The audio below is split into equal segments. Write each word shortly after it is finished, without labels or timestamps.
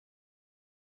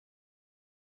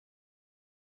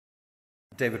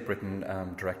David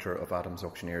Britton, Director of Adams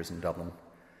Auctioneers in Dublin.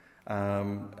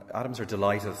 Adams are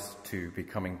delighted to be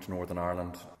coming to Northern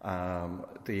Ireland.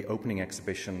 The opening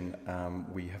exhibition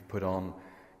we have put on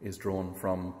is drawn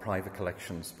from private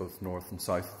collections, both north and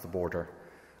south of the border.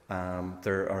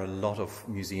 There are a lot of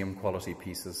museum quality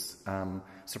pieces.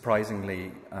 Surprisingly,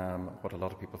 what a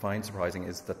lot of people find surprising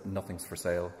is that nothing's for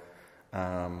sale.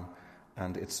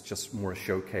 And it's just more a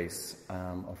showcase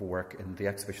of work. And the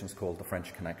exhibition is called The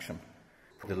French Connection.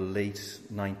 The late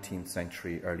 19th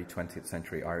century, early 20th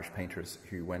century Irish painters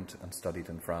who went and studied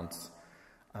in France,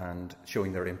 and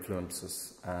showing their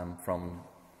influences from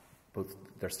both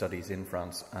their studies in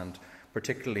France and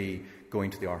particularly going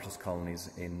to the artist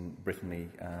colonies in Brittany,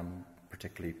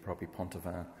 particularly probably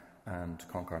Pontevin and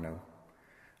Concarneau.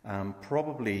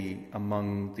 Probably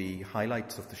among the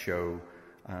highlights of the show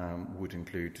would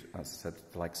include, as I said,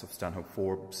 the likes of Stanhope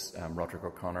Forbes, Roderick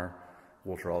O'Connor,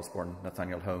 Walter Osborne,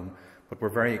 Nathaniel Home. But we're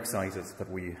very excited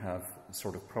that we have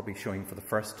sort of probably showing for the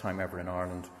first time ever in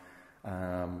Ireland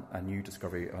a new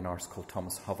discovery, an artist called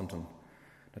Thomas Hovenden.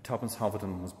 Now, Thomas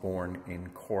Hovenden was born in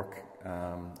Cork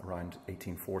around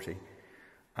 1840,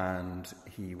 and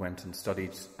he went and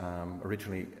studied.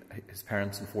 Originally, his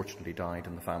parents unfortunately died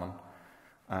in the famine,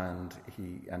 and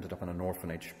he ended up in an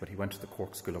orphanage, but he went to the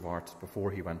Cork School of Arts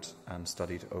before he went and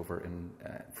studied over in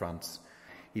France.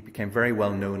 He became very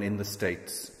well known in the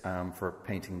States for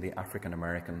painting the African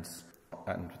Americans,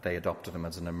 and they adopted him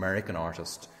as an American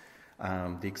artist.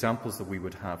 The examples that we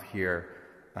would have here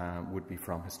would be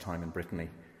from his time in Brittany.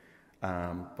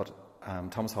 But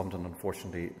Thomas Hovenden,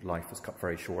 unfortunately, life was cut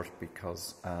very short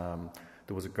because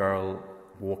there was a girl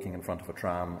walking in front of a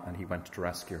tram and he went to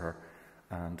rescue her,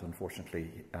 and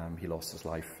unfortunately he lost his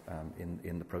life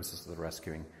in the process of the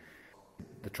rescuing.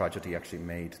 The tragedy actually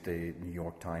made the New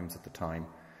York Times at the time.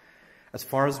 As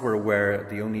far as we're aware,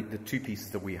 the two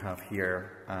pieces that we have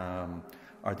here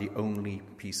are the only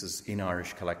pieces in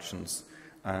Irish collections,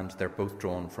 and they're both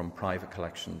drawn from private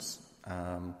collections.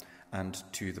 And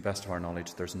to the best of our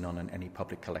knowledge, there's none in any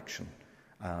public collection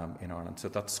in Ireland. So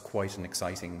that's quite an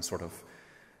exciting sort of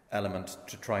element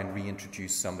to try and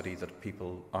reintroduce somebody that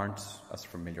people aren't as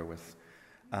familiar with.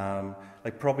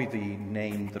 Like probably the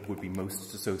name that would be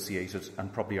most associated,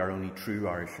 and probably our only true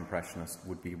Irish impressionist,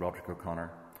 would be Roderick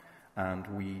O'Connor. And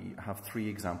we have three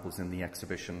examples in the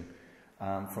exhibition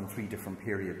from three different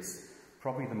periods.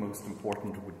 Probably the most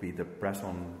important would be the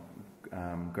Breton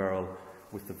girl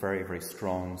with the very, very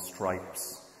strong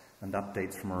stripes, and that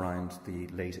dates from around the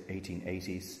late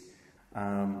 1880s.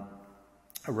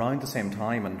 Around the same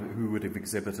time, and who would have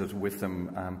exhibited with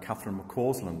them, Catherine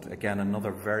McCausland, again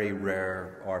another very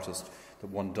rare artist that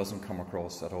one doesn't come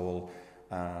across at all,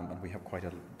 and we have quite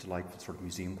a delightful sort of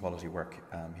museum quality work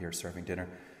here serving dinner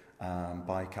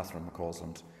by Catherine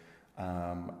McCausland.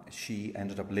 She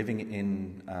ended up living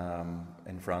in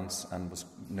France and was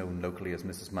known locally as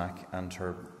Mrs. Mac, and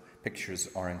her pictures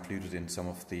are included in some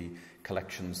of the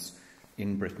collections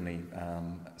in Brittany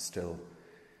still.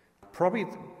 Probably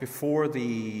before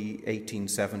the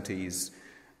 1870s,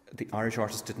 the Irish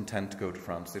artists didn't tend to go to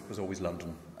France. It was always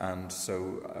London. And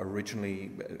so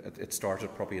originally, it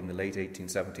started probably in the late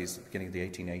 1870s, beginning of the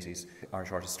 1880s.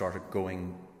 Irish artists started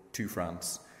going to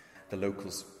France. The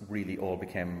locals really all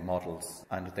became models,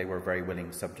 and they were very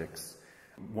willing subjects.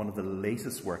 One of the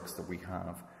latest works that we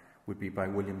have would be by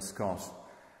William Scott.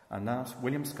 And that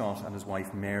William Scott and his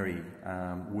wife Mary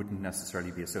wouldn't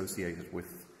necessarily be associated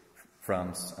with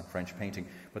France and French painting,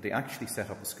 but they actually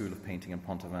set up a school of painting in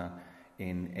Pontevin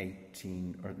in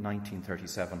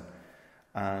 1937.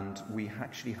 And we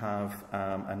actually have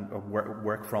a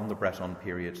work from the Breton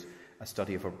period, a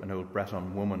study of an old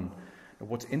Breton woman.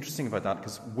 What's interesting about that,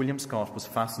 because William Scott was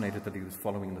fascinated that he was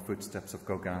following in the footsteps of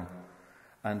Gauguin,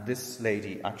 and this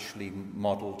lady actually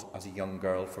modelled as a young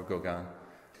girl for Gauguin.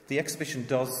 The exhibition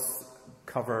does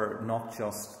cover not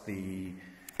just the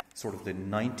sort of the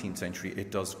 19th century, it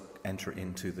does enter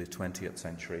into the 20th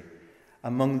century.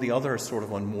 Among the other sort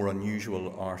of more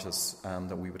unusual artists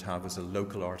that we would have is a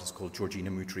local artist called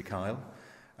Georgina Moutry-Kyle.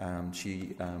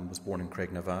 She was born in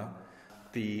Craignavagh.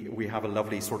 We have a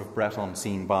lovely sort of Breton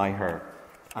scene by her.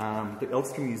 The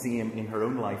Ulster Museum in her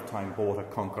own lifetime bought a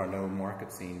Concarneau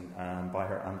market scene by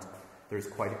her, and there's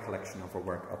quite a collection of her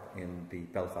work up in the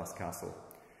Belfast Castle.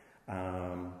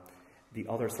 The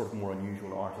other sort of more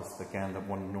unusual artists, again, that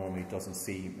one normally doesn't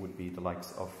see would be the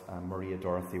likes of Maria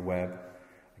Dorothy Webb,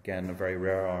 again, a very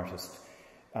rare artist.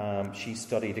 She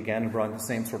studied, again, around the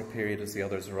same sort of period as the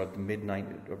others, around the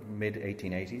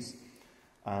mid-1880s.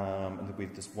 And we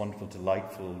have this wonderful,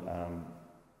 delightful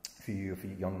view of a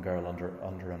young girl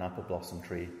under an apple blossom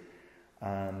tree.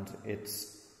 And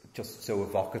it's just so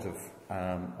evocative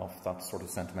of that sort of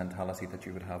sentimentality that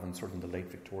you would have in sort of the late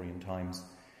Victorian times.